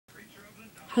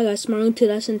Hi guys, Marlon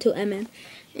 2002 MM.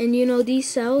 And you know, these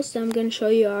sales that I'm going to show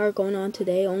you are going on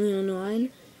today, only online.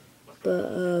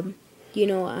 But, you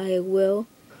know,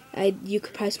 you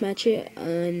could price match it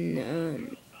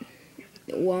on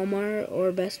Walmart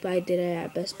or Best Buy. I did it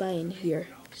at Best Buy in here.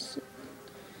 So,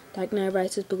 Dark Knight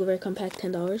Rises Blu-ray Compact,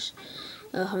 $10.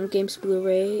 Hunger Games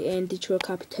Blu-ray and Detroit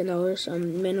Copy, $10.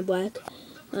 Men in Black,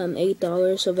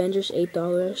 $8. Avengers,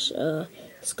 $8.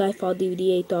 Skyfall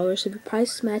DVD, $8. If you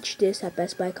price match this at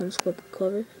Best Buy, comes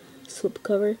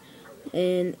slipcover,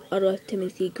 and Autolife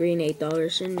Timothy Green,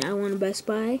 $8. And I won Best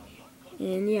Buy,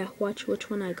 and yeah, watch which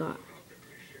one I got.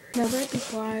 Now, right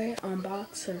before I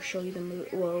unbox or show you the movie,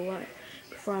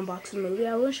 before I unbox the movie,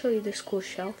 I want to show you this cool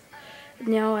shelf.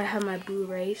 Now I have my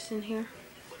Blu-rays in here.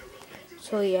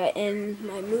 So yeah, and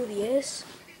my movie is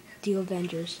The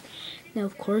Avengers. Now,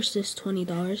 of course, this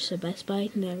 $20 at Best Buy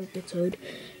never gets old.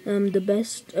 The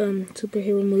best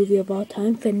superhero movie of all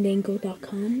time,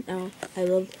 Fandango.com. I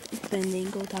love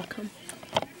Fandango.com.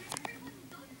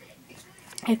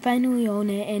 I finally own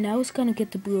it, and I was gonna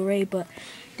get the Blu-ray, but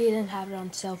they didn't have it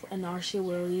on sale in RC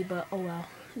Willie. But oh well,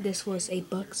 this was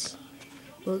 $8.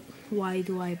 But why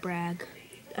do I brag?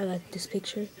 I like this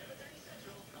picture.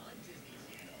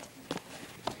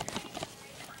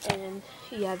 And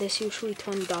yeah, this usually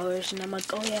 $20, and I'm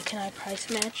like, oh yeah, can I price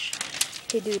match?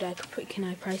 Hey dude, can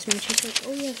I price match? He's like,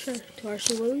 oh yeah, sure. To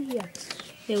RC Willie, yeah.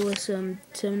 It was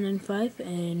 $7.95,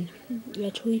 and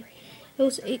actually it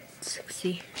was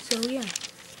 $8.60. So yeah.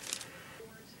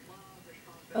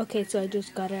 Okay, so I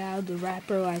just got it out of the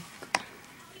wrapper like a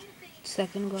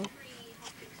second ago.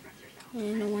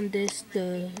 And I want this,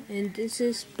 and this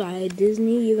is by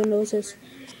Disney, even though it says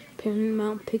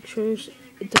Paramount Pictures.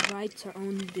 The rights are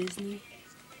owned Disney.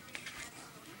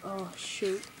 Oh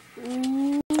shoot!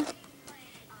 Ooh,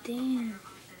 damn.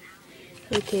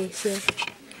 Okay, so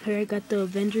here I got the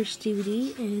Avengers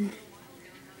DVD, and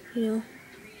you know,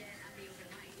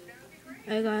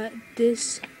 I got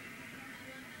this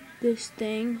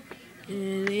thing,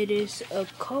 and it is a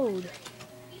code.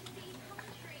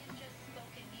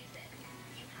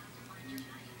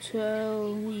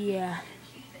 So yeah,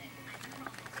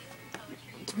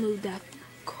 let's move that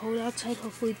code outside.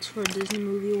 Hopefully it's for Disney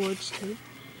Movie Awards too.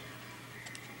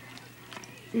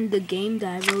 And the game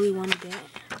that I really want to get,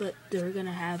 but they're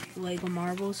gonna have Lego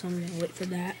Marvel, so I'm gonna wait for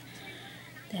that.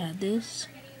 They have this,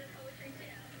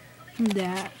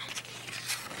 that.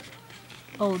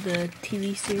 Oh, the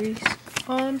TV series.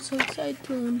 Oh, I'm so excited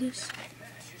to own this.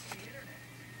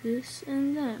 This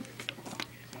and that.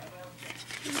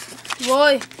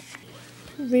 Boy!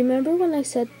 Remember when I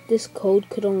said this code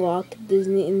could unlock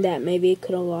Disney, and that maybe it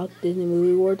could unlock Disney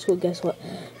Movie Awards? Well, guess what?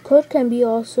 Code can be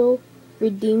also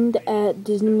redeemed at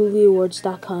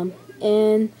DisneyMovieAwards.com.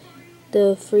 And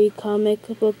the free comic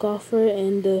book offer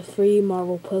and the free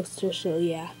Marvel poster, so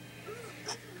yeah.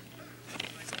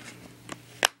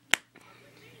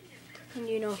 And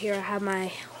you know, here I have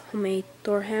my homemade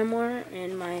Thor hammer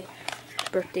and my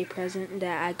birthday present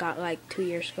that I got like 2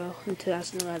 years ago in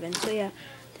 2011. So yeah,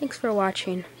 thanks for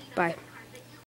watching. Bye.